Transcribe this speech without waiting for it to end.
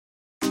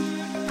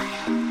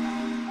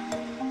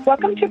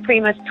Welcome to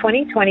Prima's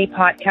 2020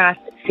 podcast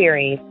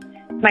series.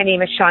 My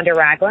name is Shonda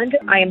Ragland.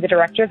 I am the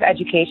Director of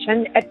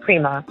Education at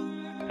Prima.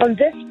 On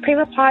this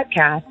Prima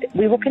podcast,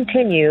 we will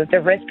continue the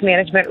risk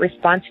management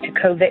response to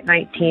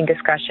COVID-19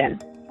 discussion.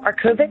 Our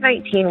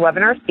COVID-19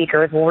 webinar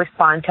speakers will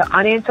respond to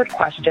unanswered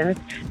questions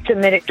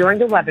submitted during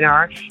the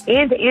webinar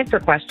and answer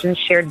questions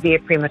shared via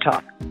Prima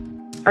Talk.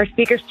 Our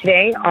speakers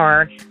today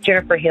are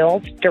Jennifer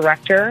Hills,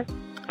 Director,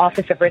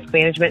 Office of Risk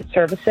Management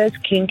Services,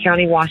 King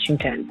County,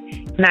 Washington.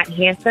 Matt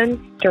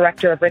Hansen,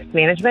 Director of Risk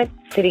Management,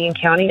 City and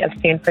County of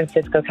San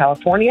Francisco,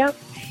 California.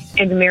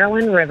 And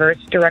Marilyn Rivers,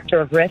 Director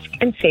of Risk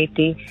and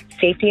Safety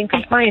and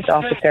Compliance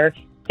Officer,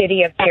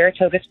 City of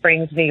Saratoga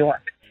Springs, New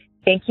York.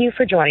 Thank you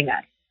for joining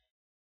us.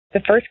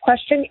 The first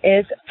question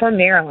is for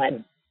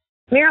Marilyn.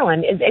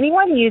 Marilyn, is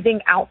anyone using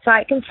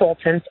outside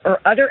consultants or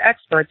other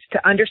experts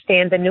to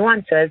understand the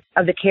nuances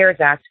of the CARES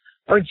Act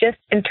or just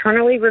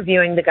internally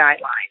reviewing the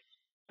guidelines?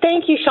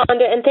 Thank you,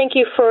 Shonda, and thank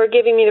you for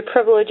giving me the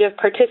privilege of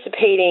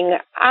participating.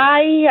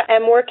 I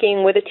am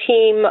working with a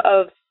team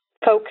of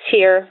folks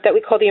here that we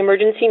call the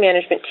Emergency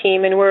Management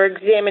Team, and we're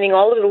examining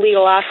all of the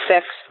legal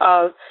aspects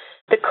of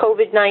the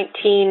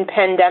COVID-19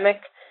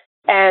 pandemic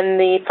and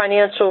the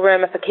financial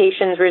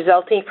ramifications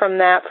resulting from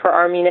that for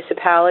our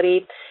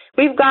municipality.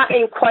 We've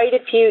gotten quite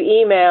a few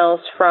emails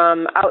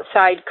from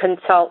outside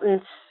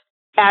consultants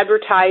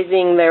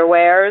advertising their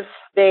wares.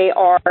 They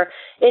are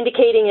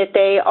indicating that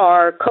they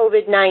are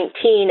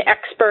COVID-19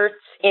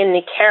 experts in the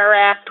CARE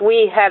Act.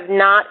 We have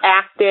not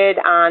acted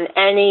on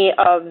any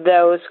of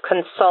those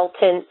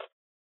consultant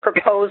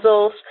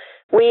proposals.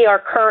 We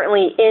are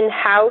currently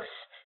in-house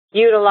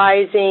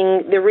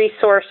utilizing the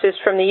resources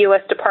from the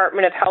U.S.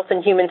 Department of Health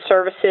and Human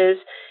Services.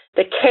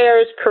 The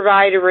CARES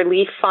Provider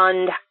Relief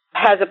Fund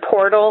has a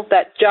portal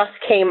that just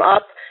came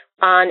up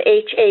on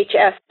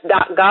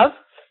hhs.gov.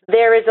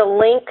 There is a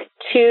link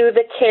to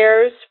the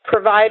CARES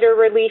Provider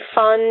Relief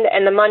Fund,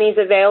 and the money's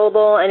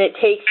available, and it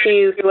takes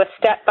you through a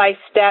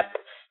step-by-step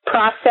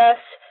process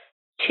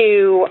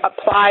to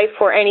apply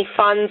for any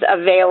funds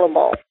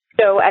available.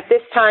 So at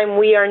this time,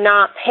 we are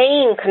not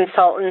paying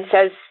consultants,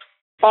 as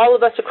all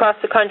of us across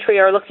the country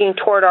are looking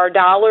toward our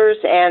dollars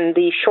and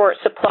the short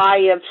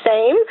supply of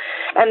same,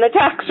 and the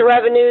tax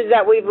revenues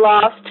that we've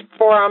lost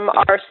from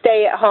our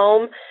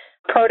stay-at-home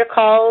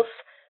protocols.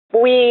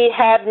 We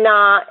have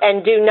not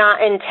and do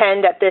not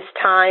intend at this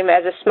time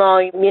as a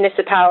small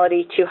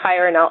municipality to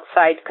hire an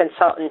outside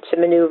consultant to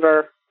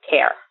maneuver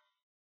CARE.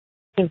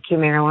 Thank you,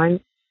 Marilyn.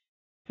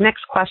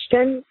 Next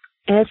question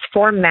is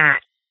for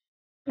Matt.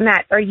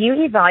 Matt, are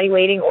you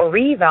evaluating or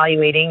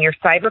reevaluating your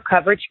cyber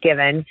coverage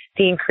given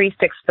the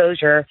increased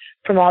exposure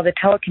from all the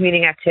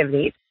telecommuting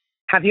activities?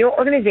 Have your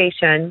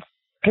organization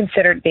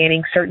considered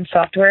banning certain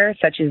software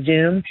such as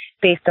Zoom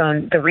based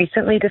on the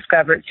recently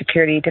discovered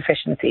security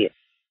deficiencies?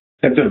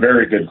 That's a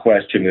very good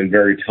question and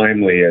very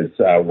timely, as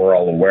we're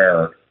all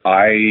aware.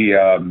 I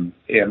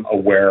am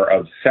aware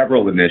of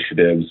several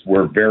initiatives.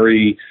 We're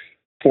very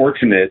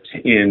fortunate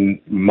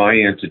in my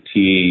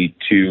entity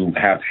to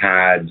have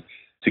had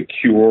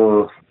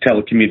secure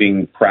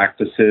telecommuting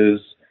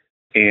practices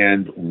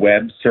and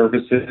web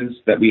services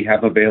that we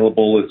have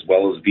available, as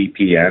well as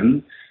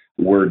VPN.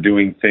 We're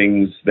doing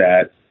things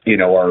that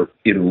are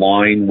in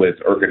line with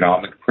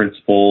ergonomic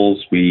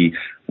principles. We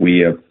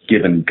have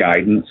given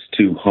guidance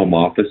to home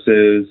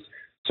offices,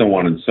 so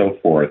on and so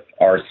forth.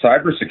 Our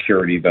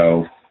cybersecurity,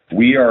 though,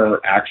 we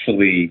are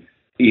actually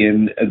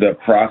in the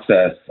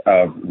process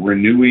of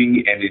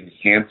renewing and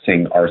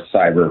enhancing our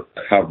cyber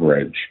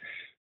coverage.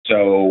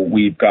 So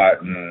we've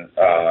gotten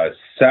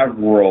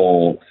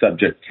several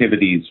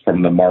subjectivities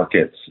from the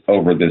markets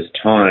over this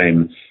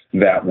time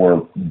that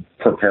we're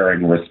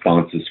preparing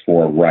responses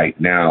for right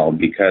now,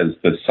 because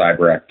the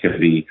cyber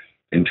activity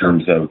in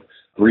terms of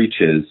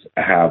breaches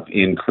have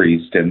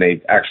increased, and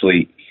they've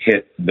actually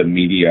hit the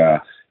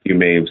media. You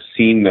may have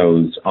seen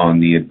those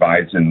on the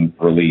Advisen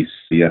release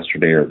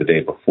yesterday or the day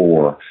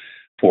before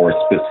for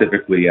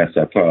specifically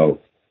SFO.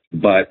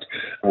 But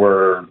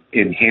we're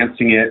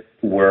enhancing it.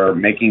 We're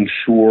making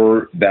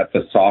sure that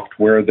the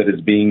software that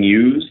is being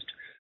used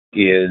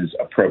is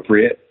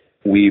appropriate.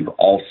 We've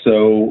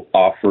also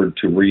offered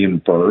to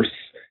reimburse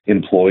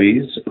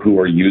employees who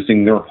are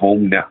using their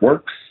home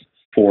networks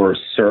for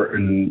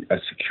certain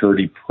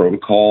security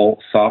protocol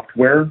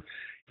software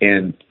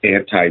and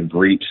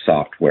anti-breach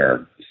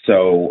software.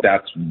 So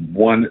that's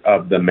one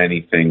of the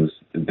many things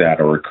that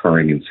are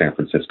occurring in San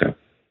Francisco.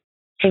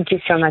 Thank you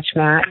so much,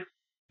 Matt.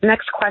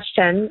 Next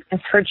question is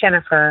for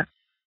Jennifer.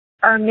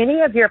 Are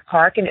many of your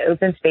park and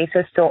open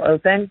spaces still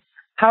open?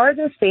 How are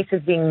those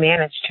spaces being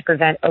managed to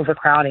prevent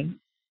overcrowding?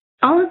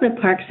 All of the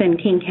parks in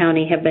King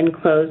County have been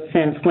closed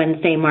since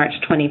Wednesday, March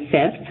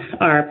 25th.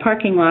 Our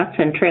parking lots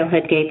and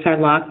trailhead gates are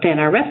locked and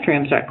our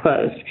restrooms are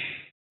closed.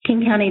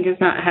 King County does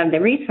not have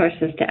the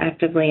resources to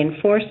actively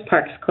enforce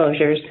parks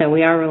closures, so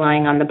we are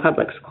relying on the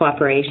public's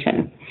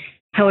cooperation.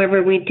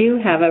 However, we do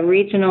have a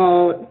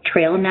regional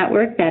trail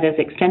network that is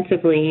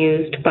extensively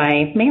used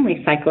by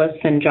mainly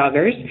cyclists and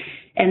joggers,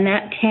 and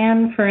that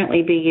can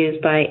currently be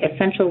used by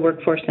essential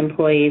workforce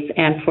employees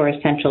and for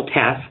essential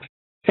tasks.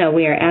 So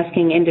we are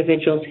asking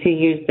individuals who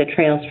use the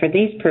trails for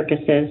these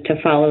purposes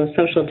to follow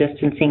social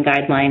distancing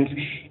guidelines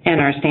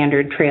and our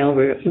standard trail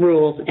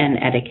rules and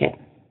etiquette.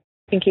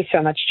 Thank you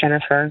so much,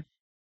 Jennifer.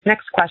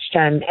 Next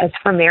question is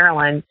for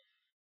Marilyn.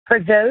 For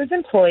those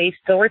employees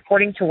still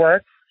reporting to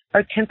work,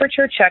 are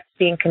temperature checks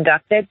being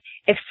conducted?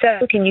 If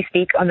so, can you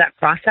speak on that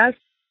process?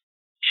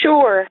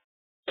 Sure.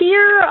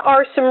 Here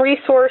are some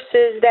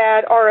resources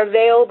that are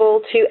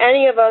available to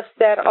any of us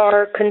that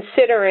are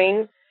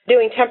considering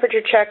doing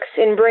temperature checks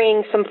and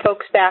bringing some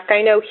folks back.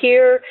 I know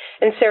here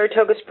in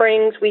Saratoga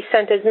Springs, we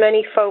sent as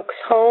many folks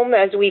home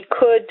as we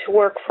could to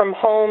work from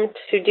home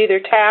to do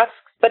their tasks.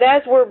 But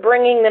as we're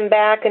bringing them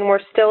back and we're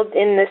still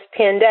in this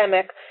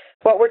pandemic,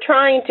 what we're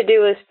trying to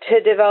do is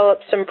to develop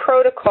some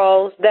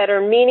protocols that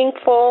are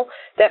meaningful,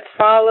 that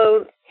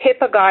follow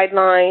HIPAA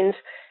guidelines,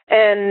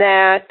 and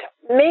that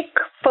make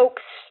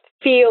folks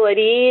feel at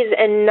ease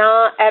and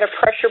not at a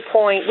pressure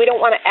point. We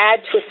don't want to add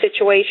to a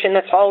situation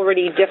that's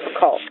already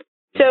difficult.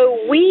 So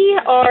we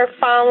are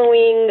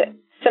following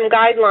some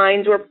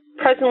guidelines. We're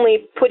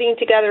presently putting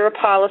together a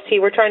policy.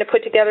 We're trying to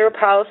put together a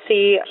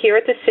policy here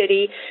at the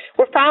city.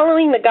 We're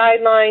following the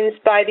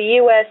guidelines by the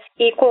U.S.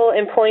 Equal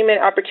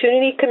Employment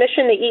Opportunity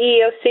Commission, the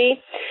EEOC.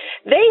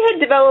 They had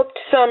developed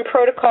some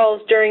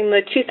protocols during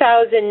the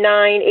 2009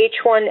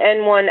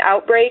 H1N1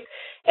 outbreak.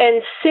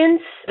 And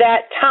since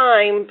that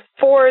time,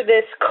 for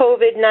this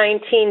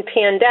COVID-19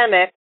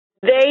 pandemic,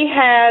 they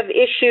have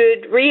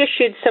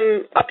reissued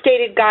some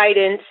updated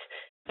guidance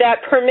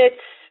that permits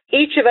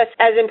each of us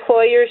as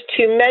employers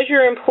to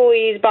measure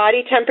employees'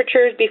 body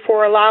temperatures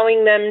before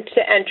allowing them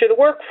to enter the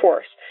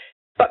workforce.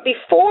 But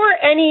before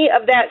any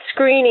of that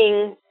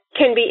screening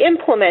can be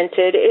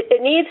implemented,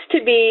 it needs to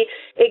be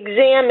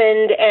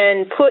examined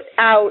and put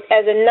out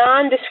as a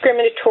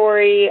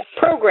non-discriminatory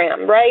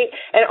program, right?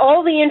 And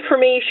all the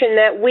information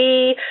that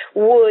we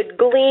would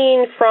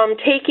glean from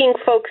taking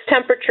folks'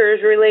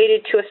 temperatures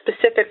related to a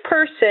specific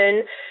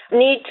person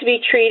need to be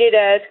treated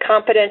as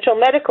confidential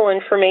medical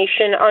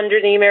information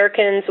under the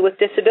Americans with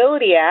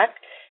Disability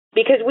Act,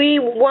 because we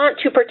want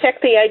to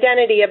protect the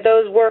identity of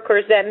those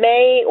workers that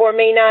may or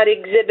may not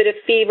exhibit a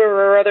fever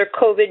or other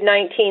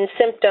COVID-19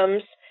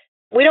 symptoms.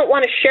 We don't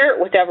want to share it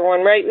with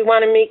everyone, right? We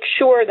want to make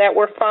sure that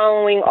we're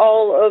following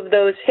all of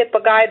those HIPAA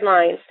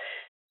guidelines.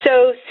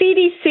 So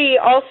CDC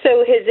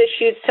also has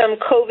issued some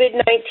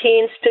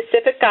COVID-19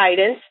 specific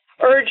guidance,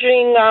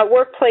 urging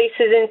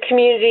workplaces and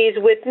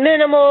communities with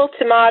minimal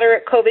to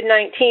moderate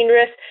COVID-19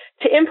 risk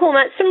to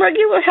implement some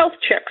regular health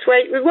checks,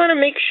 right? We want to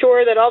make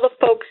sure that all the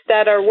folks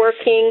that are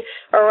working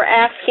or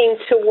asking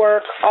to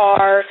work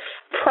are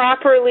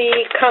properly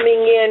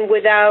coming in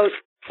without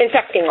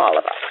infecting all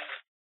of us.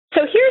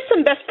 So here's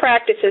some best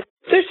practices.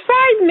 There's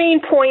 5 main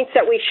points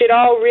that we should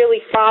all really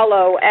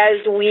follow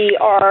as we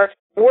are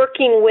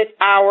working with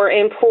our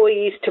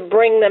employees to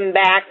bring them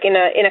back in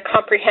a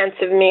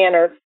comprehensive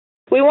manner.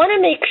 We want to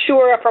make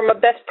sure from a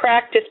best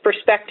practice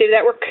perspective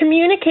that we're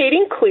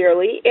communicating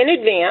clearly in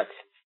advance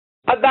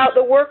about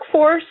the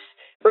workforce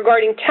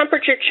regarding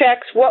temperature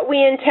checks, what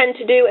we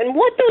intend to do, and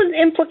what those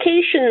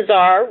implications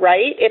are,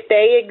 right, if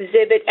they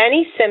exhibit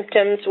any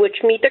symptoms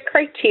which meet the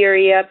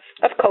criteria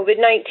of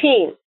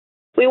COVID-19.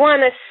 We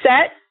want to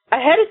set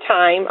ahead of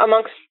time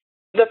amongst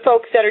the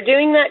folks that are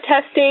doing that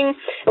testing,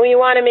 and we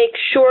want to make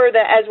sure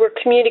that as we're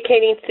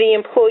communicating to the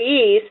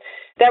employees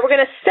that we're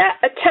going to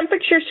set a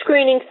temperature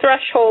screening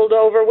threshold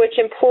over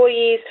which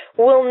employees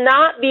will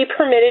not be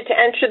permitted to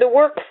enter the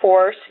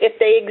workforce if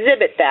they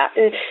exhibit that.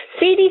 And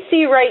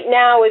CDC right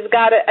now has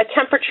got a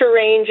temperature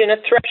range and a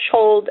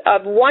threshold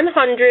of 100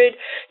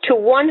 to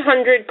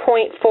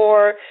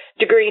 100.4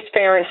 degrees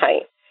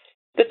Fahrenheit.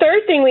 The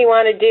third thing we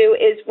want to do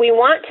is we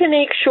want to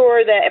make sure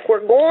that if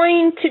we're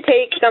going to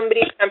take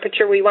somebody's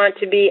temperature, we want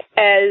to be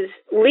as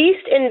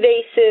least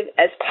invasive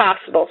as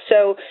possible.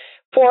 So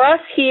for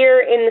us here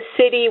in the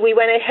city, we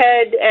went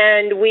ahead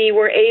and we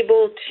were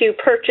able to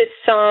purchase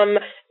some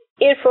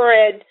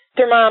infrared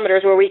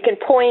thermometers where we can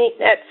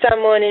point at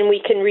someone and we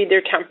can read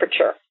their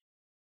temperature.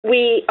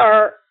 We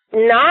are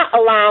not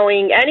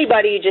allowing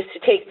anybody just to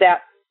take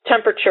that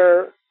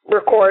temperature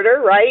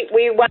recorder, right?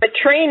 We want to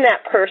train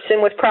that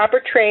person with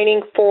proper training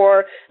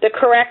for the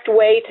correct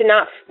way to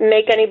not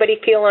make anybody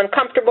feel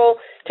uncomfortable,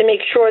 to make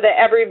sure that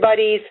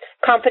everybody's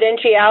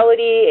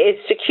confidentiality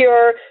is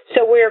secure.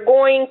 So we're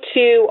going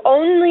to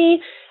only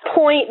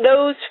point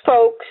those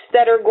folks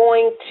that are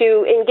going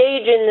to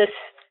engage in this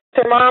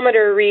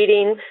thermometer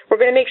reading. We're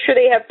going to make sure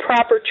they have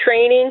proper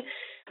training.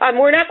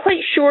 We're not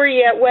quite sure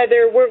yet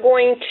whether we're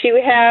going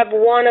to have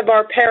one of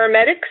our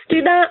paramedics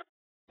do that,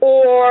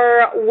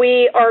 or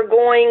we are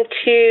going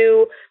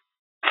to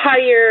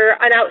hire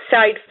an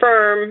outside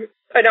firm,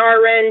 an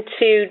RN,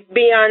 to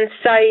be on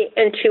site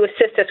and to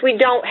assist us. We're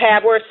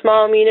a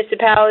small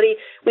municipality.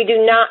 We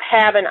do not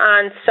have an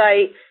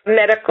on-site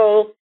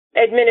medical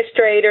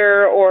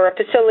administrator or a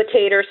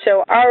facilitator,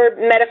 so our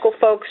medical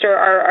folks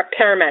are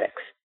paramedics.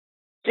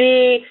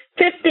 The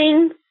fifth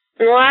thing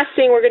And the last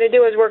thing we're going to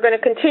do is we're going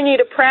to continue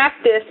to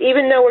practice,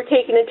 even though we're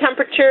taking the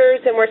temperatures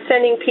and we're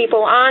sending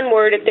people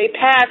onward. If they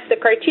pass the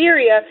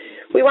criteria,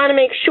 we want to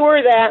make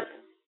sure that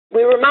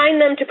we remind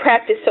them to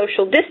practice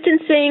social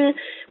distancing.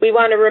 We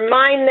want to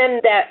remind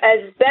them that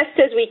as best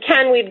as we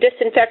can, we've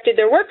disinfected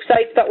their work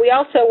sites, but we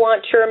also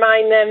want to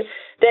remind them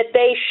that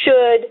they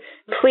should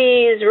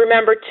please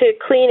remember to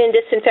clean and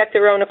disinfect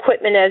their own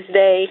equipment as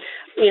they,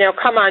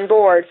 come on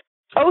board.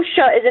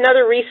 OSHA is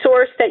another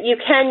resource that you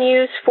can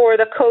use for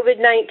the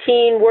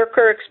COVID-19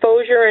 worker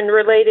exposure and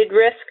related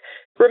risk.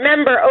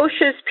 Remember,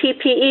 OSHA's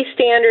PPE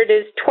standard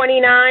is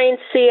 29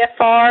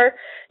 CFR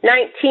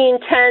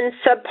 1910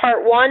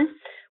 subpart 1.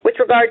 With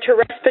regard to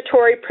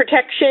respiratory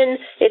protection,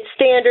 it's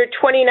standard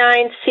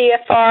 29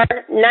 CFR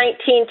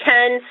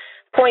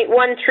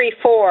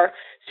 1910.134.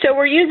 So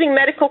we're using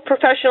medical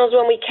professionals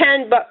when we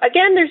can, but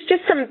again, there's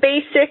just some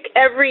basic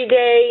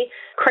everyday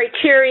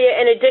criteria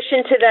in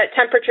addition to that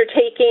temperature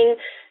taking,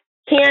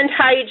 hand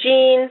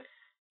hygiene,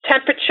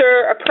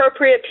 temperature,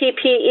 appropriate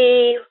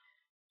PPE,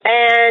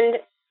 and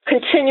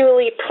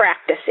continually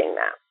practicing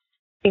that.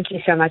 Thank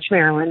you so much,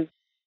 Marilyn.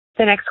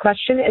 The next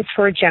question is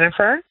for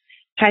Jennifer.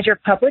 Has your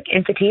public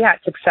entity had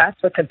success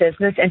with a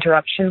business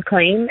interruption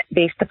claim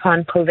based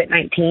upon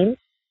COVID-19?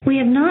 We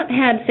have not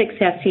had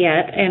success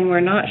yet, and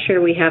we're not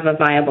sure we have a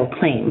viable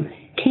claim.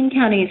 King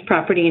County's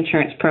property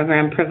insurance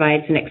program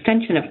provides an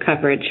extension of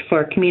coverage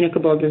for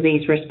communicable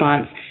disease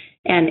response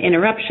and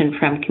interruption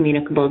from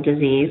communicable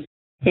disease.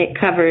 It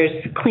covers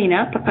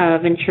cleanup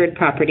of insured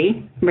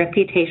property,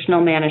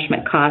 reputational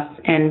management costs,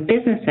 and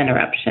business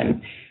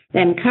interruption.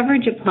 Then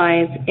coverage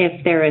applies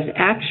if there is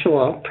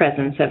actual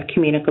presence of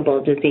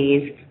communicable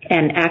disease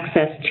and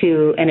access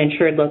to an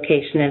insured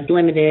location is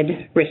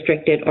limited,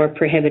 restricted, or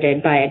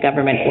prohibited by a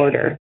government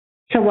order.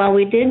 So while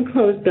we did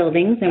close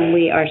buildings and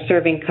we are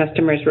serving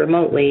customers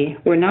remotely,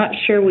 we're not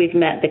sure we've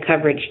met the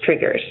coverage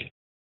triggers.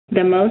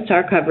 The most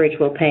our coverage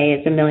will pay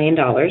is $1 million,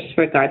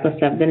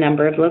 regardless of the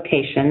number of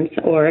locations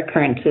or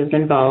occurrences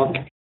involved.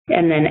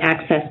 And then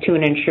access to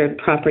an insured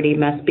property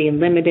must be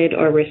limited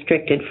or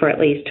restricted for at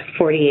least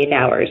 48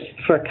 hours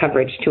for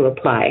coverage to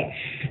apply.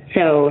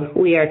 So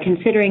we are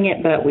considering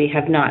it, but we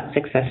have not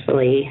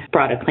successfully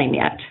brought a claim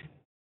yet.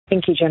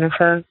 Thank you,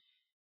 Jennifer.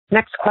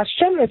 Next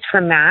question is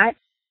from Matt.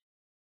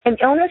 An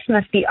illness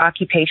must be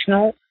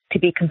occupational to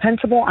be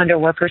compensable under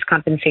workers'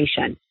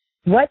 compensation.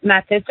 What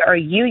methods are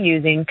you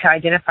using to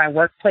identify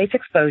workplace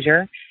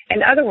exposure?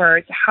 In other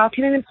words, how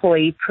can an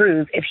employee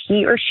prove if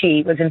he or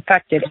she was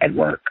infected at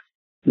work?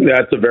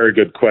 That's a very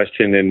good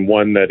question, and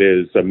one that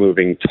is a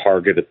moving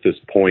target at this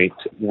point.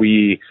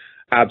 We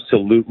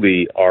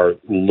absolutely are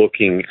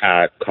looking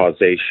at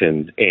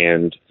causation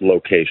and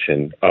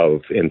location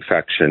of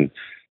infection.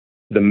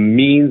 The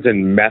means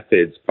and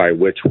methods by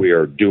which we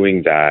are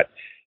doing that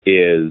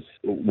is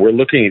we're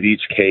looking at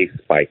each case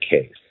by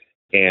case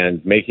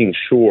and making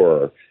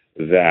sure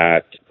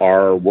that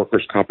our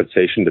workers'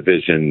 compensation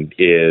division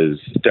is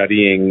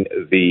studying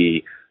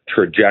the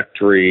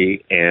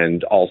trajectory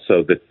and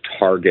also the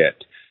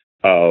target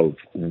of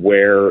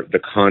where the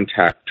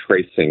contact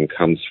tracing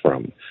comes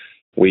from.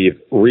 We've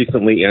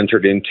recently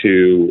entered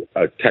into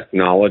a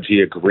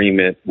technology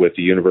agreement with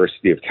the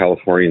University of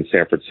California in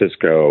San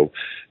Francisco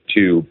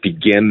to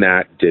begin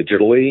that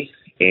digitally,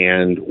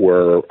 and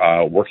we're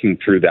working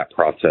through that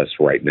process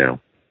right now.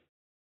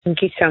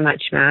 Thank you so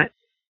much, Matt.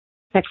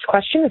 Next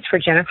question is for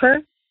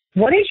Jennifer.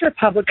 What is your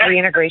public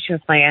reintegration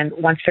plan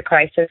once the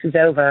crisis is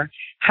over?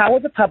 How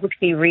will the public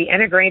be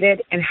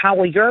reintegrated, and how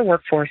will your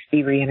workforce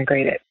be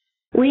reintegrated?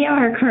 We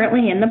are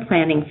currently in the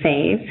planning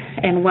phase,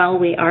 and while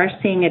we are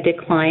seeing a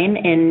decline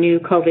in new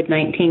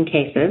COVID-19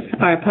 cases,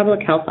 our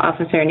public health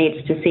officer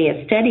needs to see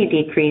a steady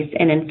decrease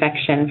in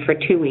infection for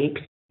 2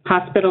 weeks,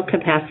 hospital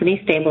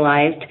capacity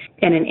stabilized,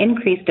 and an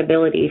increased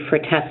ability for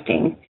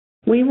testing.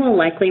 We will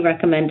likely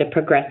recommend a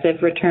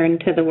progressive return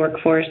to the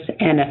workforce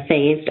and a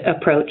phased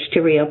approach to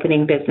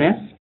reopening business.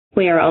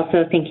 We are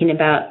also thinking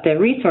about the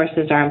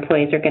resources our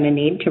employees are going to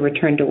need to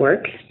return to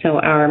work. So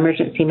our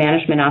emergency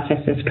management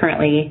office is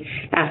currently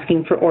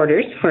asking for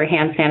orders for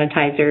hand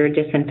sanitizer,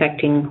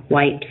 disinfecting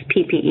wipes,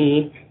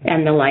 PPE,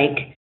 and the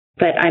like.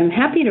 But I'm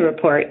happy to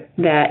report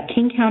that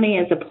King County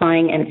is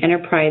applying an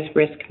enterprise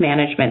risk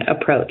management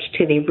approach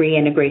to the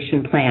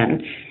reintegration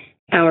plan.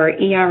 Our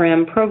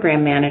ERM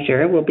program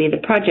manager will be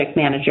the project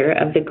manager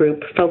of the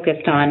group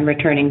focused on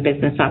returning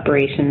business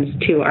operations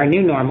to our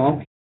new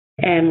normal,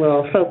 and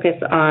will focus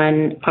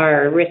on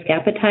our risk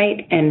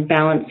appetite and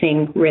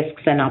balancing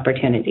risks and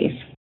opportunities.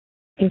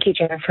 Thank you,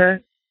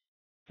 Jennifer.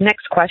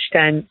 Next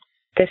question.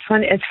 This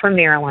one is for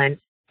Marilyn.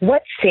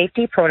 What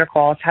safety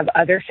protocols have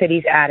other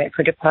cities added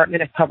for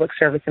Department of Public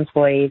Service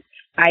employees,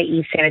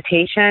 i.e.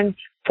 sanitation,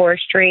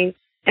 forestry,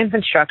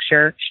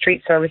 infrastructure,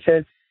 street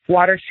services,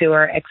 water,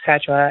 sewer,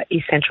 etc.,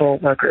 essential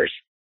workers?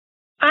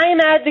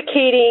 I'm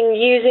advocating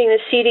using the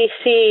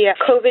CDC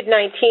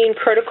COVID-19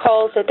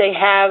 protocols that they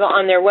have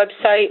on their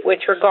website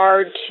with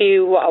regard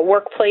to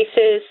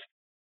workplaces.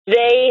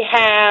 They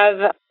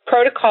have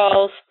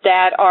protocols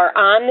that are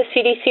on the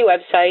CDC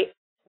website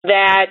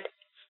that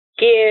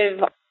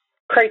give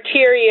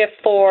criteria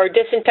for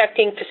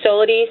disinfecting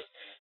facilities,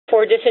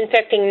 for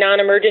disinfecting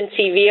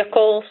non-emergency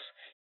vehicles,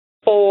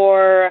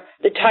 for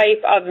the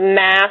type of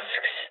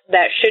masks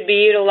that should be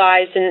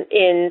utilized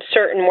in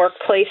certain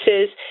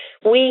workplaces.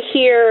 We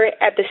here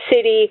at the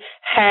city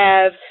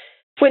have,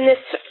 when this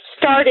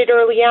started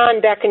early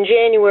on back in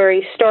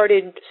January,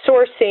 started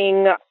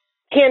sourcing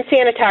hand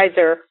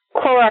sanitizer,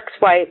 Clorox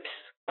wipes,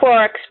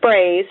 Clorox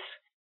sprays,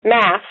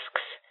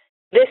 masks.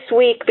 This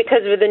week,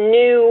 because of the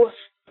new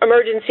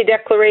emergency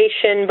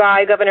declaration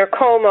by Governor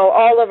Cuomo,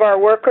 all of our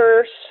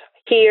workers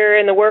here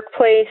in the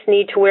workplace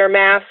need to wear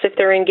masks if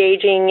they're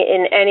engaging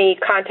in any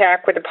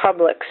contact with the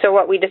public. So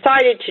what we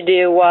decided to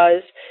do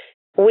was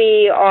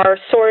we are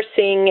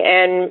sourcing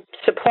and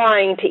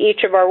supplying to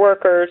each of our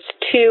workers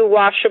 2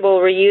 washable,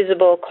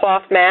 reusable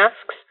cloth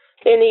masks.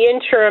 In the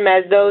interim,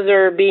 as those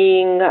are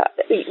being,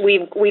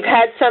 we've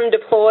had some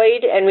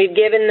deployed, and we've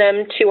given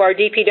them to our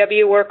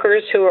DPW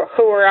workers who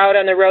are out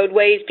on the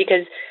roadways,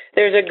 because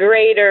there's a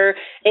greater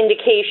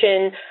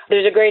indicator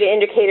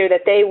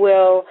that they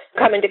will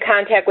come into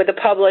contact with the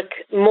public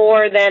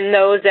more than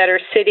those that are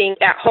sitting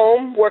at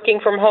home, working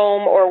from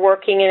home, or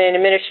working in an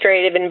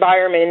administrative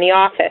environment in the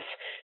office.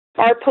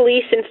 Our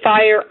police and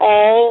fire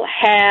all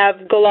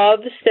have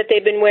gloves that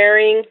they've been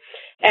wearing,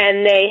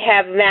 and they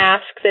have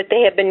masks that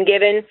they have been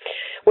given.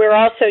 We're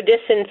also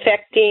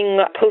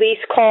disinfecting police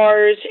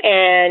cars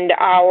and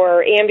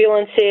our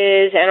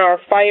ambulances and our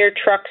fire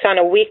trucks on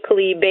a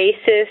weekly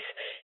basis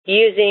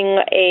using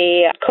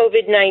a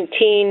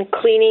COVID-19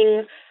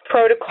 cleaning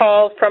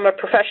protocol from a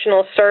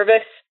professional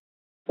service.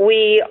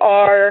 We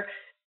are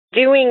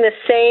doing the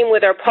same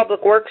with our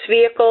public works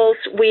vehicles.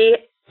 We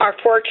are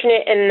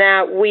fortunate in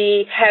that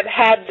we have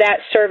had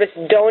that service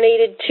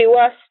donated to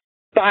us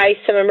by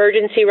some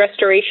emergency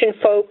restoration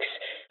folks.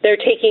 They're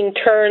taking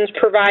turns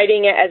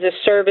providing it as a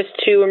service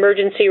to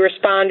emergency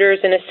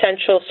responders and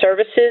essential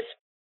services.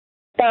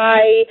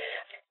 By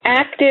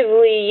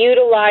actively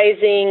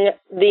utilizing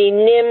the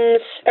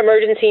NIMS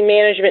emergency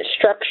management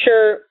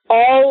structure,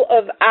 all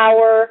of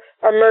our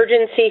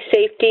emergency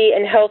safety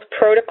and health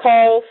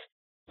protocols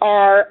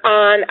are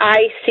on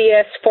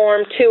ICS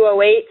Form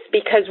 208,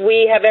 because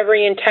we have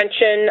every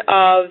intention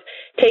of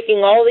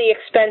taking all the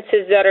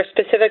expenses that are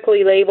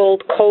specifically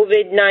labeled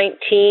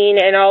COVID-19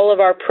 and all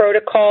of our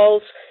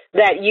protocols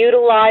that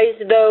utilize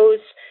those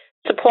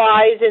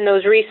supplies and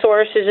those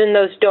resources and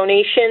those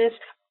donations.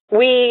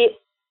 We,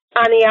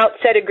 on the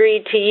outset,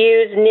 agreed to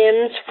use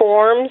NIMS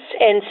forms,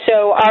 and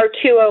so our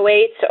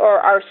 208s are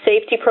our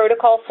safety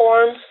protocol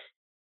forms.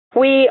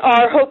 We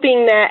are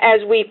hoping that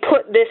as we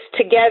put this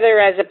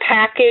together as a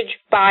package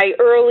by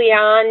early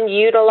on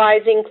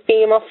utilizing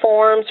FEMA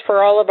forms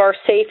for all of our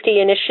safety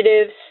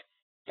initiatives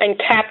and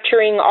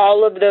capturing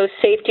all of those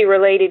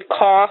safety-related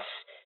costs,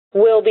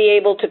 we'll be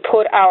able to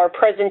put our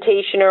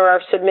presentation or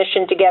our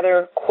submission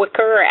together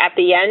quicker at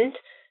the end.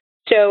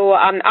 So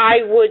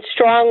I would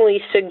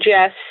strongly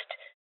suggest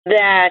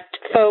that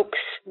folks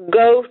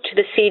go to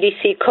the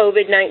CDC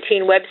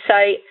COVID-19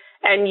 website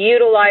and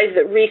utilize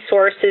the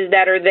resources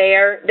that are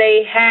there.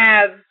 They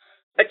have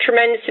a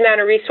tremendous amount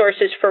of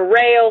resources for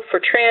rail, for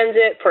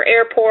transit, for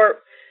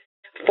airport,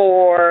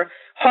 for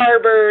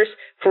harbors,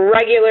 for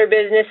regular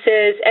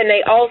businesses, and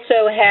they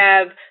also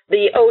have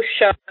the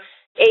OSHA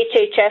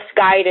HHS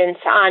guidance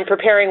on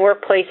preparing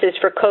workplaces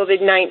for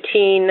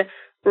COVID-19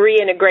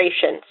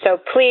 reintegration. So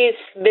please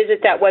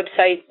visit that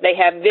website. They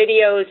have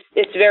videos.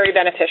 It's very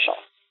beneficial.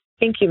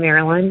 Thank you,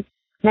 Marilyn.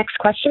 Next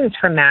question is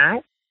for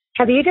Matt.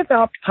 Have you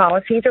developed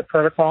policies or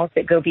protocols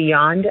that go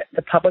beyond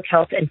the public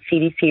health and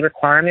CDC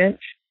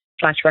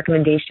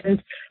requirements/recommendations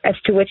as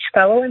to which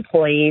fellow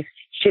employees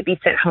should be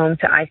sent home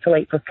to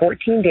isolate for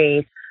 14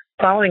 days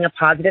following a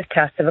positive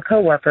test of a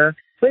coworker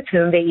with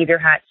whom they either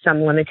had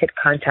some limited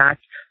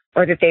contact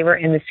or that they were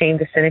in the same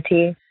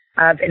vicinity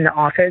of in the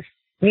office,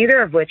 neither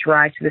of which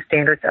rise to the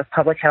standards of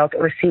public health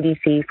or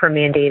CDC for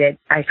mandated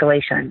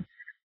isolation?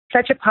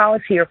 Such a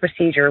policy or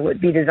procedure would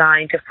be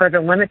designed to further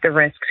limit the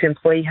risk to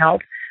employee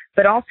health,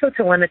 but also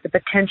to limit the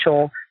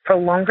potential for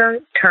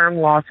longer-term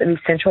loss of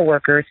essential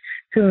workers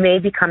who may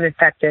become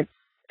infected,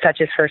 such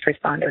as first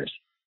responders.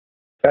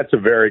 That's a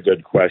very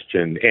good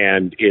question,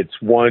 and it's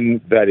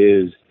one that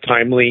is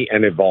timely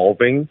and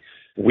evolving.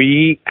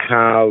 We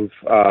have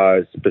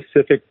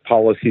specific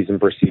policies and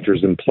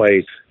procedures in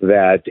place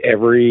that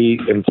every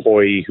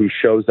employee who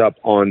shows up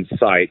on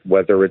site,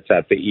 whether it's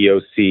at the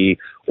EOC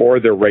or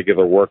their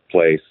regular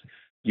workplace,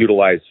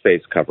 utilize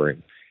face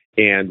covering.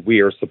 And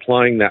we are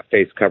supplying that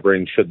face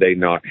covering should they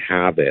not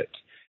have it.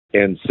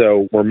 And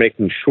so we're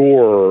making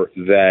sure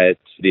that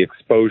the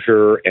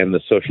exposure and the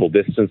social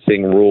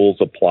distancing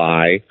rules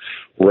apply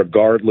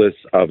regardless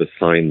of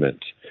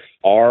assignment.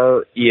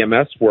 Our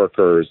EMS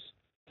workers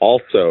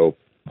also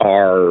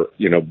are,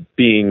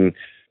 being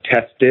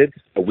tested.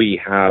 We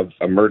have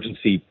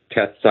emergency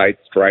test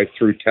sites,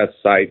 drive-through test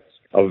sites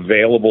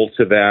available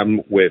to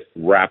them with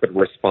rapid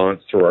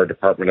response through our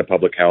Department of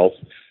Public Health.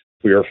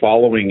 We are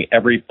following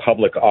every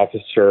public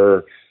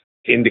officer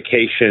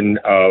indication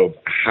of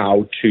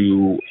how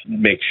to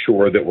make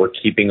sure that we're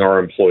keeping our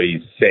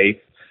employees safe.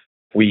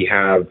 We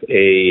have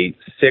a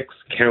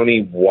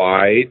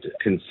 6-county-wide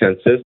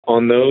consensus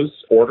on those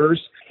orders,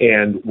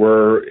 and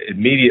we're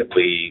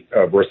immediately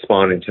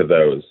responding to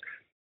those.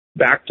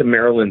 Back to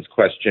Marilyn's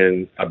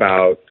question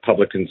about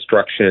public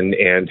instruction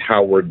and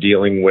how we're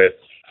dealing with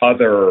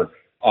other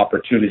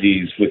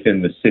opportunities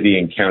within the city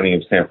and county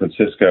of San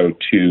Francisco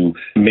to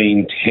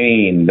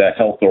maintain the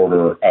health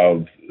order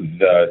of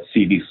the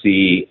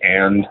CDC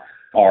and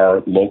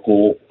our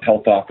local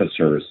health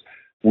officers.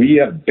 We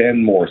have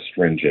been more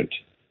stringent,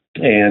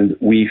 and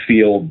we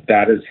feel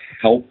that has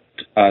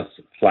helped us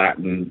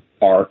flatten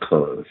our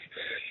curve.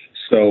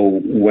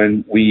 So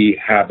when we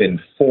have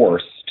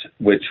enforced,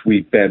 which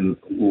we've been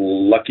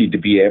lucky to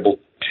be able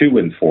to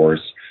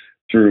enforce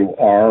through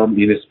our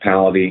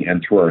municipality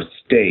and through our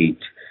state,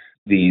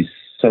 these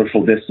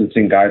social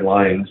distancing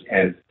guidelines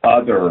and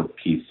other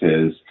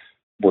pieces,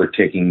 we're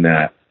taking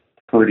that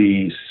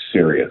pretty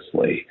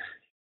seriously.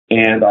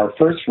 And our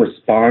first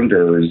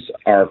responders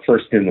are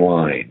first in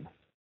line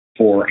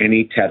for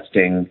any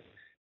testing,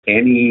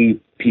 any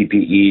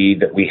PPE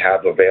that we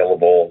have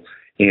available,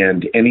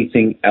 and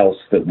anything else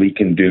that we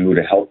can do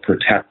to help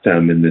protect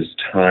them in this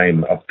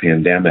time of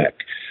pandemic.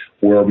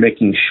 We're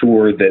making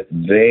sure that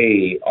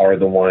they are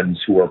the ones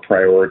who are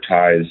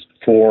prioritized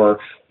for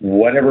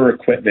whatever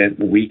equipment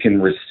we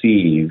can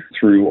receive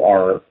through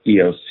our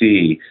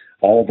EOC.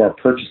 All of our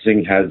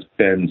purchasing has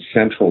been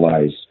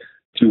centralized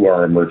to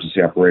our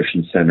Emergency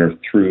Operations Center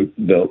through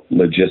the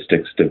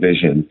logistics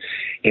division,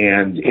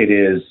 and it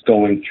is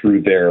going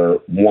through there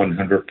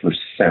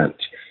 100%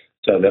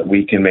 so that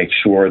we can make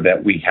sure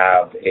that we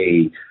have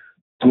a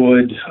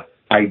good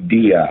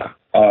idea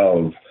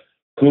of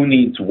who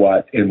needs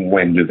what and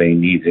when do they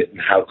need it and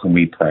how can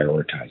we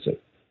prioritize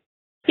it.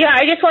 Yeah,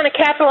 I just want to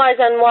capitalize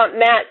on what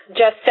Matt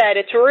just said.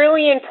 It's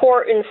really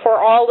important for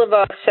all of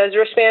us as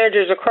risk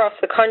managers across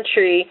the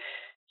country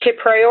to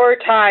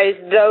prioritize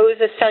those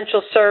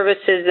essential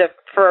services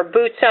for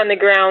boots on the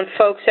ground,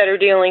 folks that are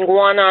dealing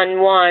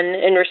one-on-one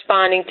in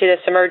responding to this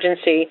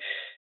emergency.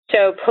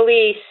 So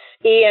police,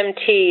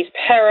 EMTs,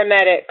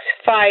 paramedics,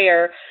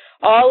 fire,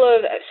 all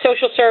of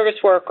social service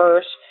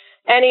workers,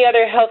 any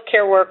other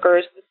healthcare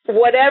workers,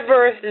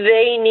 whatever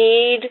they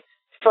need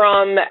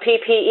from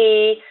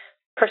PPE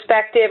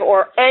perspective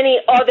or any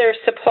other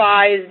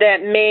supplies that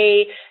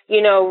may,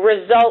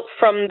 result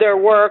from their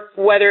work,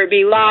 whether it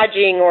be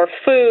lodging or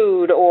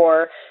food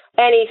or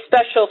any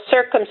special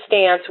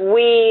circumstance,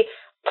 we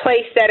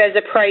place that as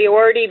a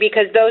priority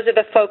because those are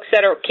the folks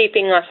that are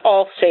keeping us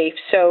all safe.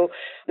 So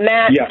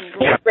Matt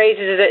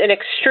raises an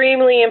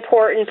extremely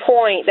important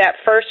point that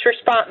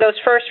those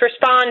first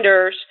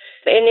responders,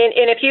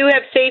 and if you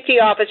have safety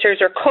officers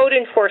or code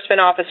enforcement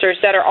officers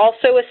that are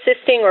also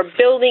assisting or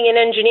building and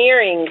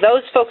engineering,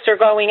 those folks are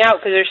going out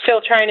because they're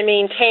still trying to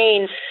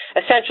maintain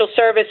essential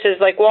services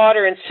like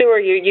water and sewer,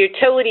 your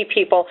utility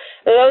people.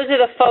 Those are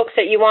the folks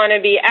that you want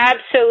to be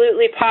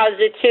absolutely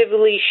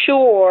positively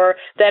sure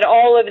that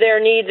all of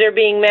their needs are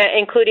being met,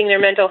 including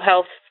their mental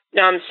health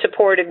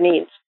supportive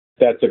needs.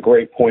 That's a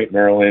great point,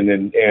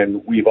 Marilyn,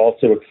 and we've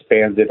also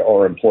expanded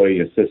our employee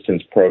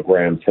assistance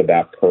program for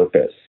that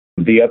purpose.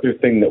 The other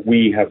thing that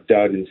we have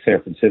done in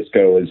San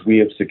Francisco is we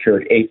have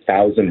secured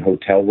 8,000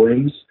 hotel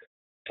rooms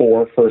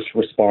for first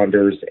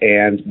responders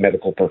and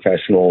medical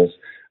professionals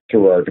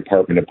through our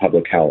Department of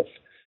Public Health.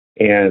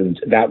 And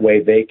that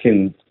way they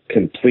can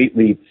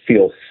completely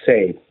feel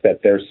safe that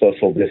they're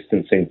social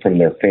distancing from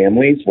their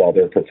families while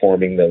they're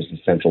performing those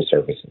essential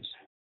services.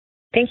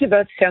 Thank you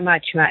both so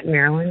much, Matt and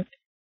Marilyn.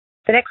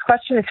 The next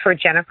question is for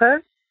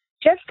Jennifer.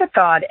 Just a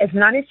thought, as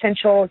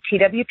non-essential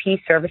TWP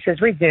services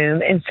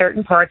resume in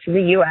certain parts of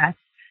the U.S.,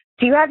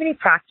 do you have any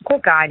practical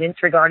guidance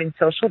regarding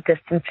social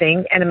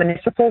distancing in a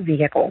municipal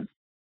vehicle?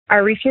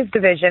 Our refuse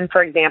division,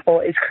 for example,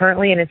 is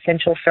currently an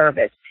essential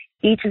service.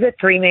 Each is a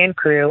 3-man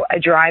crew, a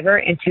driver,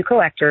 and 2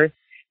 collectors,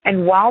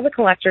 and while the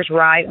collectors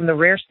ride on the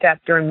rear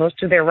step during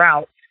most of their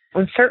route,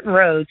 on certain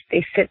roads,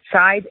 they sit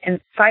side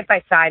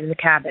by side in the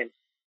cabin.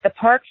 The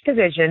Parks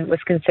Division was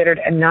considered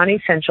a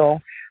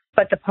non-essential,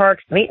 but the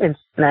Parks maintenance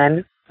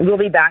men will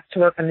be back to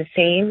work on the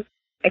same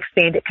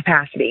expanded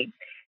capacity.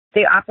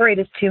 They operate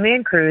as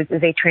 2-man crews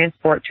as they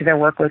transport to their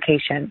work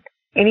location.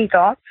 Any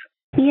thoughts?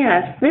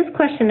 Yes, this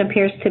question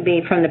appears to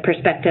be from the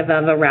perspective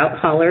of a route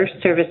hauler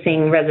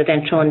servicing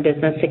residential and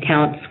business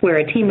accounts where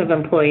a team of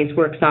employees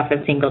works off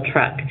a single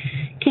truck.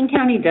 King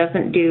County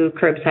doesn't do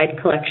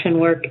curbside collection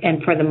work,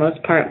 and for the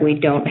most part, we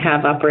don't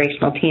have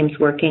operational teams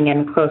working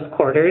in close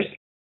quarters.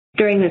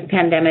 During this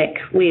pandemic,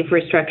 we've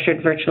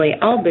restructured virtually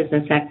all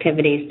business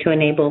activities to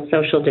enable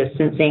social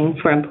distancing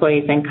for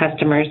employees and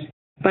customers.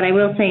 But I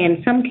will say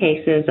in some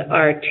cases,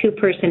 our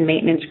 2-person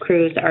maintenance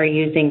crews are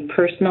using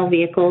personal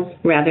vehicles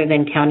rather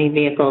than county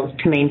vehicles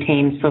to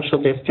maintain social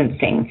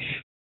distancing.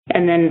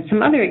 And then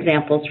some other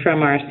examples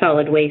from our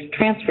solid waste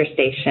transfer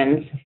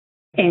stations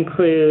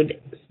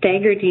include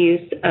staggered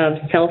use of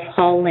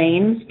self-haul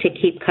lanes to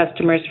keep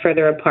customers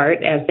further apart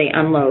as they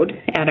unload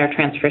at our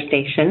transfer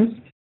stations,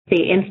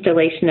 the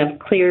installation of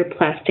clear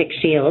plastic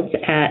shields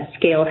at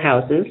scale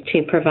houses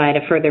to provide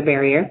a further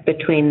barrier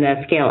between the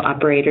scale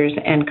operators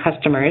and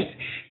customers,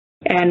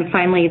 and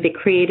finally, the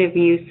creative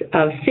use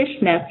of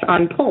fish nets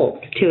on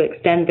poles to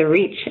extend the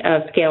reach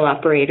of scale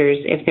operators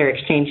if they're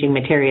exchanging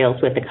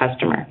materials with the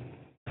customer.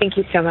 Thank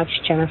you so much,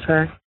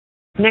 Jennifer.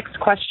 Next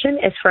question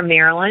is from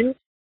Marilyn.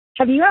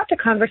 Have you had a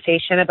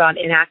conversation about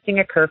enacting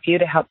a curfew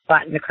to help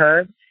flatten the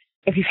curve?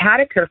 If you've had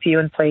a curfew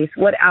in place,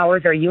 what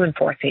hours are you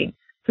enforcing?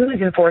 Who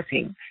is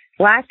enforcing?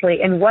 Lastly,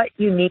 in what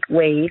unique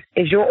ways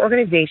is your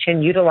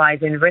organization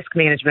utilizing risk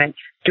management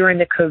during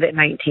the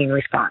COVID-19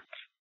 response?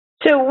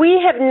 So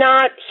we have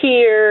not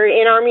here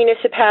in our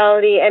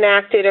municipality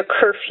enacted a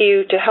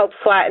curfew to help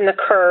flatten the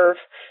curve.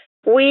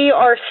 We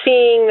are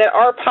seeing that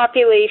our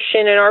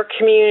population and our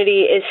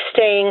community is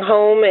staying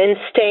home and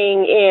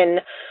staying in.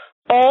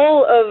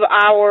 All of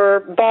our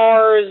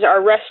bars,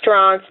 our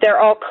restaurants, they're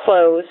all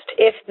closed.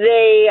 If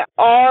they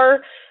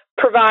are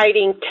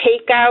providing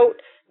takeout,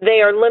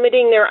 they are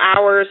limiting their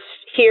hours.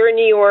 Here in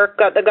New York,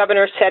 the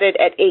governor said it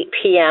at 8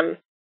 p.m.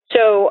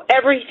 So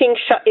everything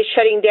is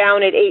shutting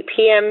down at 8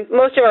 p.m.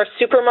 Most of our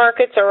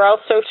supermarkets are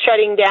also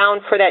shutting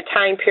down for that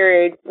time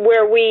period.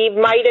 Where we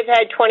might have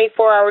had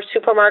 24-hour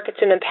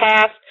supermarkets in the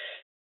past,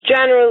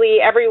 generally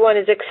everyone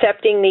is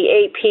accepting the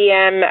 8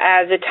 p.m.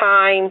 as a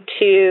time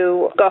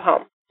to go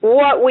home.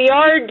 What we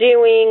are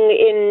doing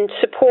in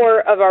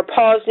support of our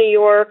Pause New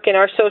York and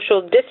our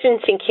social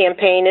distancing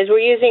campaign is we're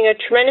using a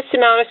tremendous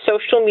amount of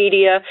social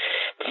media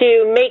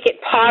to make it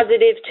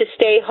positive to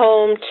stay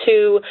home,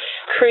 to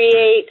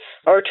create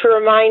or to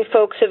remind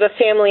folks of a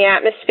family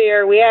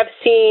atmosphere. We have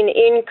seen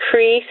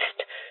increased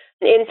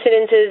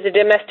incidences of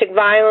domestic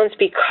violence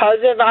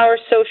because of our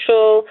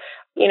social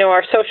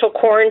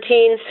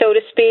quarantine, so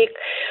to speak.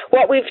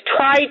 What we've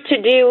tried to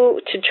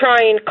do to try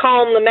and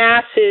calm the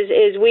masses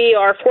is we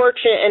are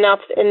fortunate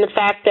enough in the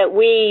fact that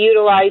we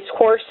utilize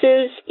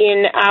horses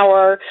in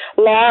our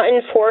law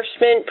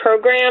enforcement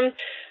program.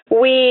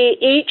 We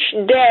each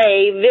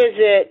day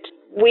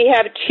we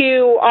have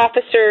 2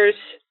 officers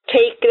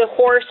take the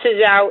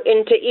horses out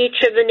into each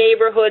of the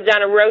neighborhoods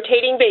on a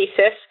rotating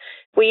basis.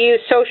 We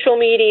use social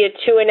media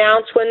to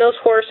announce when those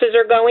horses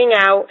are going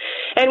out,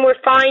 and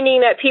we're finding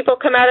that people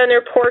come out on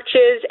their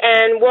porches,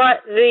 and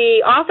what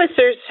the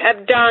officers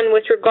have done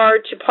with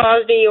regard to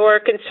Pause New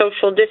York and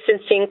social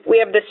distancing,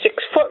 we have the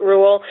 6-foot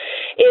rule,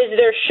 is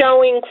they're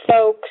showing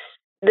folks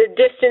the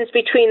distance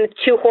between the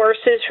 2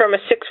 horses from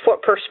a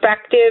 6-foot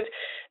perspective.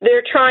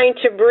 They're trying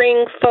to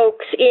bring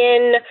folks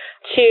into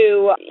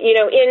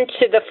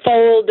the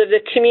fold of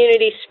the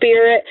community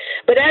spirit.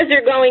 But as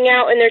they're going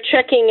out and they're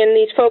checking and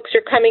these folks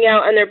are coming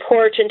out on their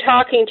porch and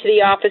talking to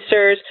the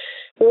officers,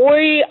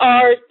 we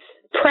are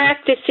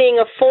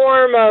practicing a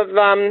form of,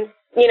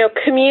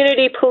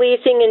 community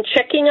policing and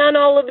checking on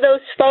all of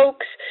those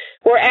folks.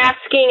 We're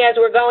asking as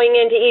we're going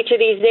into each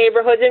of these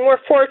neighborhoods, and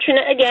we're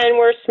fortunate, again,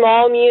 we're a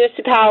small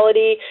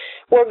municipality.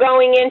 We're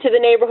going into the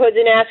neighborhoods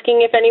and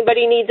asking if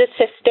anybody needs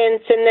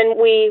assistance, and then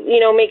we,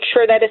 make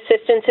sure that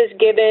assistance is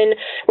given.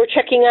 We're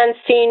checking on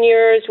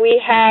seniors.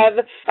 We have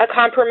a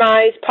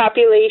compromised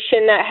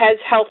population that has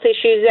health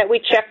issues that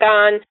we check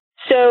on.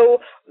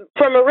 So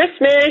from a risk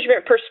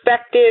management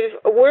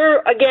perspective, we're,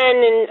 again,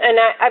 and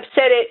I've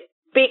said it,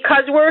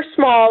 because we're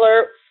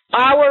smaller,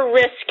 our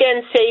risk and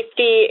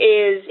safety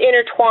is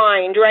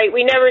intertwined, right?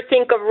 We never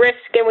think of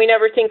risk and we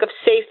never think of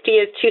safety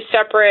as 2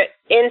 separate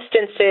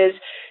instances.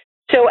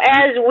 So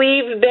as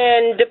we've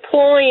been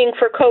deploying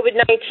for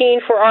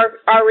COVID-19 for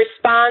our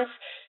response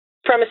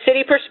from a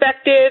city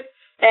perspective,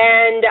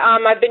 and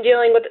I've been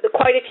dealing with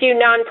quite a few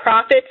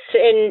nonprofits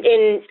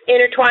in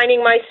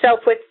intertwining myself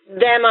with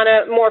them on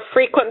a more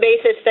frequent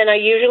basis than I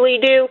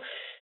usually do,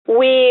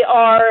 we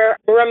are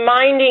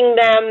reminding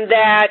them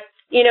that,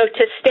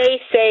 to stay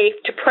safe,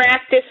 to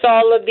practice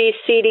all of these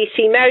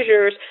CDC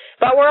measures.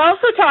 But we're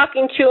also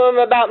talking to them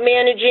about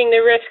managing the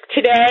risk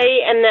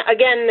today and,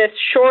 again, the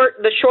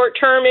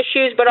short-term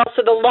issues, but also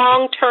the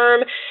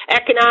long-term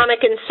economic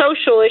and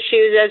social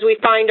issues as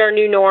we find our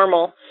new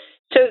normal.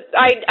 So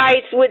I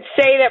would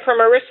say that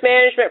from a risk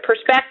management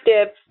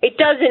perspective, it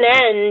doesn't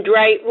end,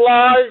 right?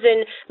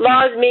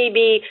 Laws may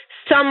be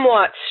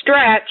somewhat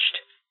stretched.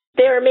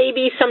 There may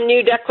be some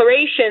new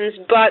declarations,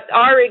 but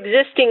our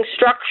existing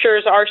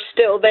structures are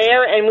still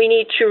there, and we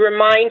need to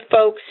remind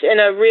folks in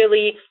a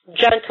really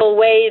gentle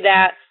way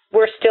that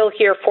we're still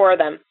here for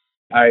them.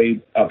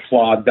 I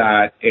applaud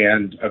that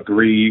and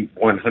agree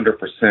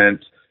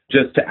 100%.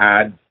 Just to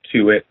add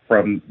to it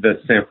from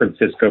the San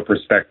Francisco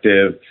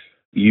perspective,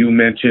 you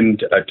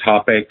mentioned a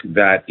topic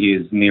that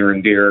is near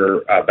and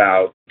dear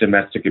about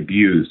domestic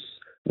abuse.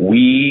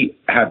 We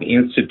have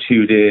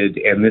instituted,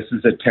 and this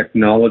is a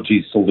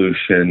technology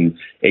solution,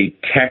 a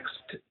text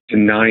to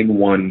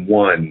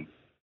 911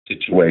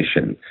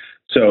 situation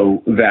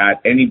so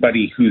that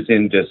anybody who's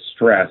in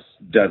distress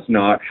does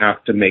not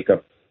have to make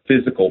a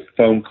physical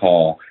phone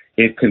call.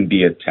 It can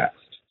be a text.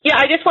 Yeah,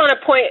 I just want to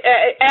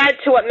add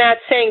to what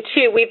Matt's saying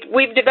too.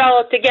 We've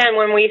developed, again,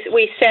 when we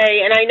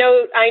say, and I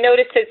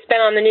noticed it's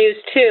been on the news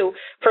too,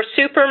 for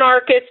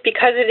supermarkets,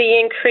 because of the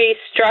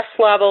increased stress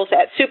levels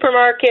at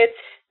supermarkets,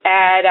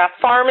 at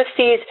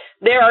pharmacies,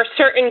 there are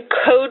certain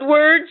code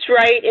words,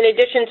 right, in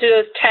addition to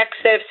those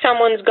texts that if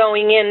someone's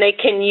going in, they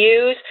can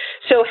use.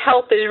 So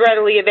help is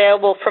readily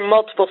available from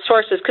multiple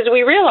sources, because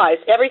we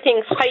realize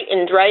everything's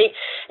heightened, right?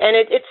 And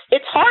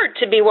it's hard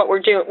to be what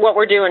we're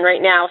doing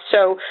right now.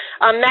 So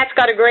Matt's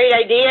got a great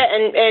idea,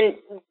 and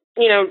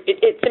you know,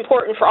 it's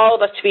important for all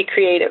of us to be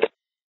creative.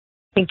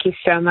 Thank you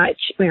so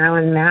much,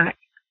 Marilyn and Matt.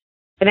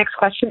 The next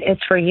question is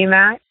for you,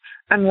 Matt.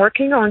 I'm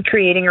working on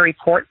creating a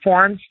report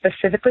form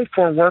specifically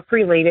for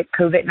work-related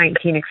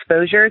COVID-19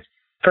 exposures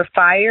for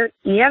fire,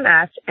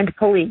 EMS, and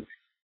police.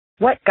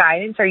 What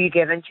guidance are you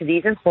given to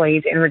these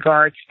employees in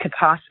regards to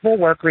possible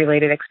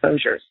work-related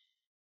exposures?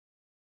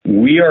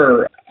 We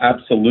are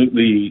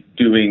absolutely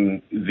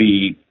doing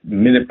the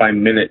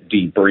minute-by-minute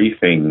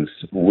debriefings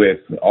with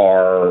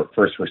our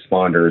first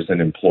responders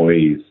and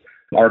employees.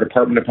 Our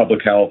Department of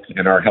Public Health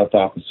and our health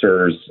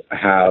officers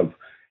have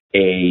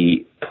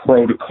a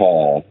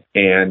protocol,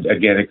 and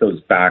again, it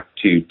goes back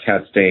to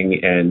testing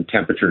and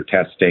temperature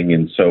testing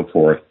and so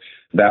forth,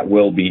 that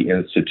will be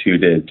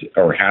instituted,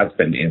 or has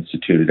been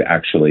instituted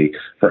actually,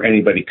 for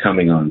anybody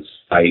coming on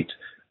site,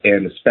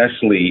 and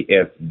especially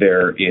if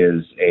there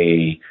is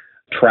a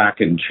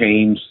track and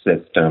change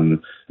system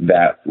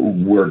that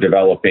we're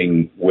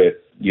developing with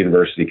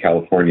University of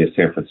California,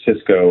 San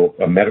Francisco,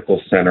 a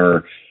medical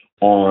center,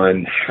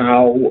 on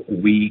how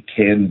we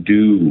can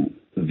do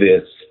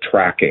this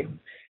tracking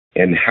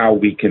and how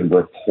we can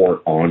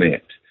report on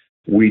it.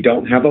 We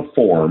don't have a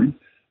form,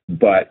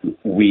 but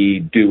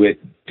we do it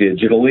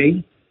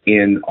digitally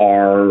in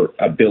our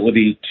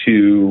ability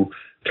to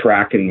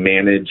track and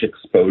manage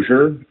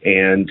exposure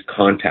and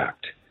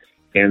contact.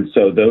 And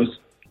so those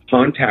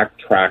contact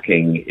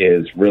tracking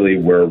is really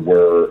where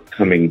we're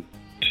coming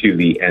to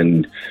the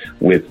end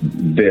with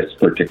this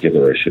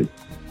particular issue.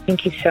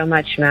 Thank you so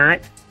much,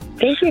 Matt.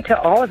 Thank you to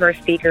all of our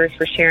speakers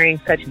for sharing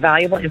such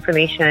valuable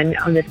information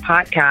on this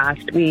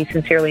podcast. We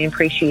sincerely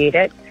appreciate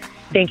it.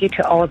 Thank you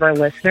to all of our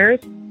listeners.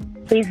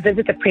 Please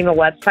visit the Prima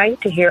website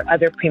to hear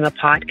other Prima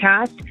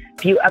podcasts,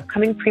 view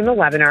upcoming Prima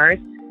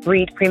webinars,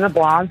 read Prima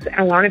blogs,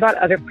 and learn about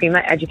other Prima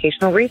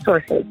educational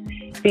resources.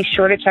 Be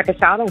sure to check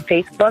us out on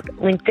Facebook,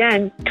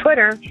 LinkedIn,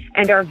 Twitter,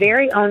 and our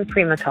very own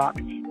Prima Talk.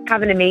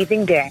 Have an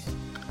amazing day.